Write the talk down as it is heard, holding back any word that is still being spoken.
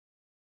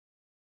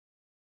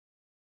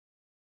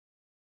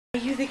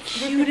You're the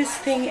cutest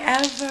thing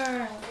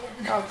ever.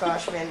 Oh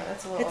gosh, man,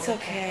 that's a little. It's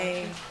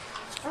okay.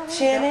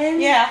 Shannon?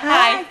 Yeah,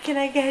 hi. Can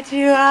I get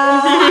you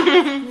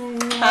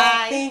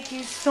Hi. Thank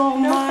you so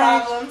much. No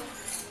problem.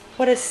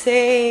 What a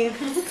save.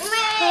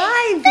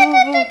 Hi,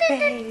 boo-boo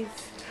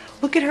face.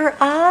 Look at her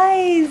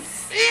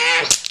eyes.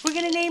 We're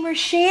going to name her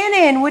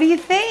Shannon. What do you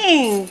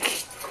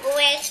think?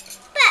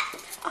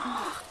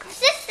 Oh,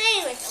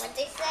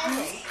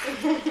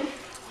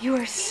 you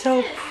are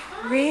so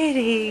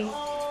pretty.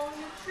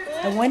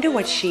 I wonder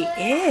what she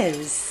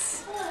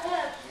is.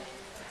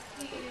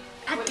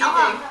 A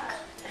dog.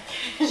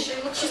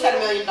 She's got a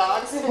million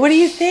dogs. What do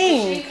you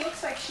think? She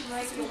looks like she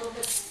might be a little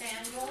bit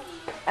spaniel.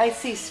 I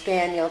see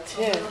spaniel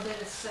too. A little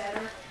bit of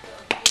setter.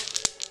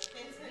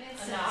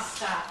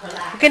 Stop,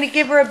 relax. We're gonna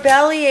give her a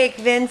bellyache,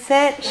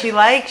 Vincent. She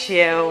likes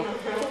you.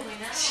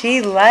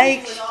 She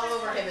likes.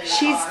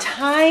 She's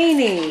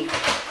tiny.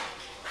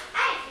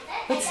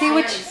 Let's see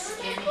what.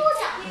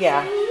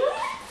 Yeah.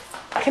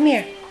 Come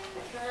here.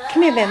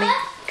 Come here, Benny.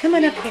 Come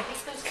on up here.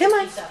 Come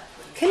on.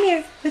 Come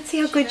here. Let's see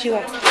how good you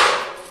are.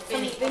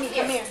 Benny, come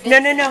here. No,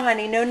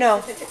 honey.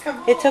 No.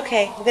 It's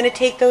okay. We're gonna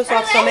take those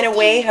off, so I'm gonna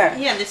weigh her.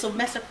 Yeah, this will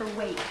mess up her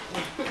weight.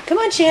 Come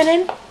on,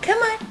 Shannon. Come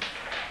on.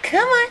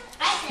 Come on.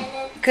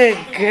 Good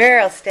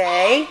girl.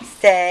 Stay.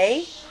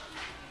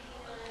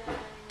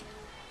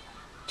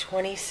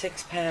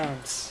 26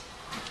 pounds.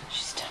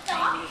 She's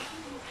tiny.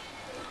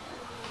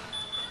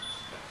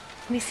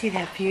 Let me see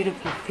that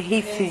beautiful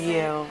face of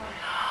you.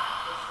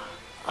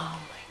 Oh my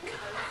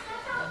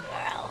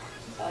God.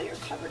 Oh, you're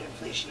covered in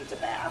fleas. She needs a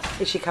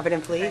bath. Is she covered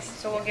in fleas?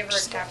 So we'll give her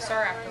a capsule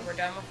after we're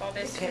done with all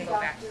this and go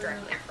back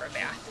directly for a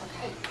bath.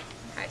 Okay.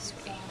 Hi,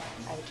 sweetie.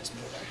 I would just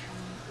bathe her.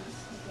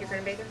 You're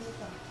gonna bathe her?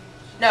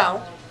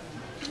 No.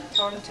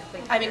 Tell him to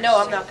clean. I mean, no,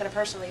 I'm not going to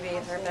personally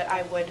bathe her, but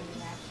I would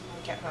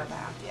get her a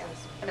bath,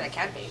 yes. I mean, I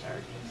can bathe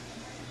her.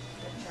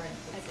 I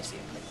have to see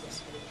her like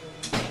this.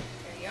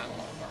 They're young.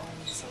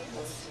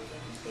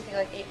 You think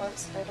like 8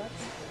 months, 9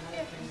 months?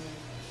 Yeah.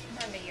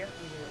 Around a year.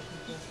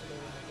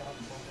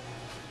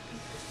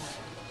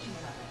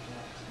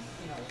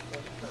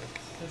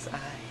 Those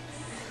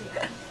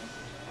eyes.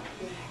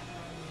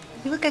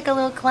 You look like a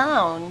little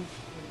clown.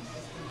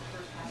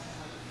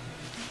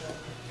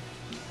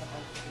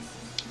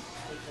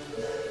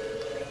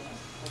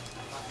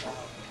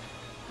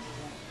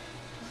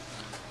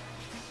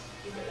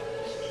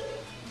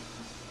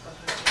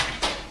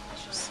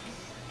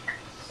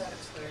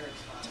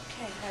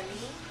 Okay,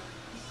 honey.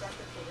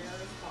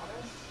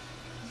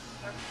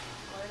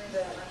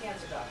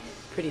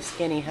 Pretty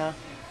skinny, huh?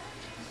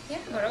 Yeah,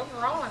 but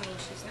overall, I mean,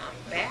 she's not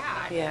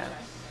bad. Yeah.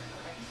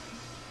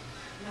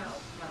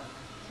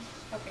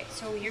 Okay,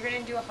 so you're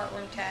gonna do a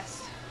heartworm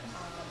test,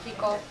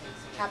 Fecal,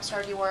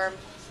 capstar deworm.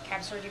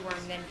 capsule deworm,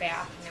 then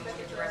bath, and then we'll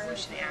do the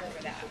resolution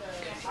after that.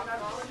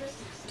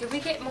 Did we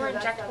get more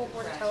injectable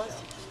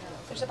Bordellas?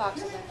 There's a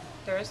box in there.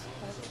 There is.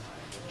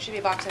 Should be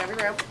a box in every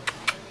room.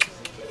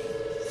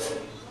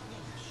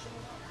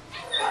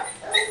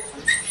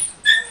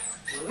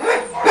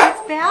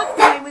 It's bath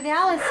time with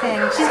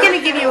Allison. She's going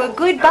to give you a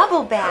good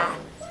bubble bath.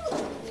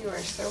 You are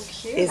so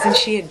cute. Isn't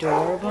she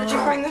adorable? Where'd you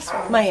find this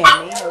one? Miami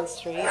on the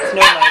streets.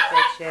 No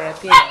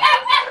microchip, you know.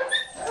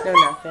 No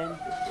nothing.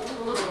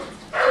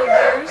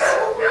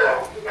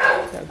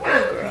 So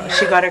good girl.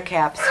 She got her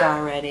capstar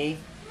already.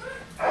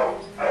 I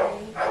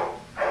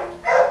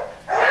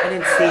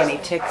didn't see any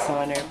ticks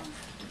on her.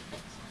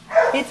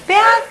 It's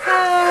bath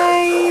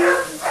time!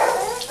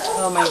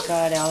 Oh my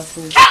God,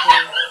 Allison's cute.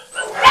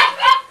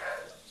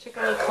 She's a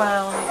little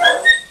clown.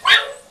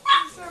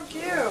 So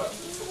cute. Yeah,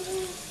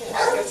 she's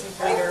got some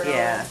bleeder.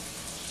 Yeah.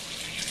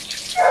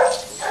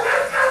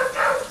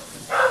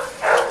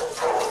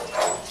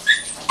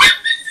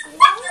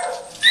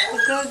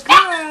 Good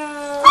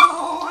girl.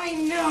 Oh, I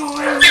know.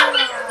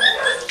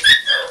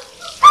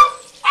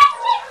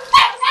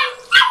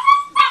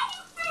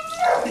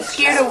 You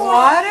scared of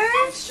water?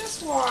 It's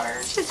just water.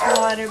 It's just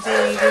water,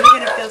 baby.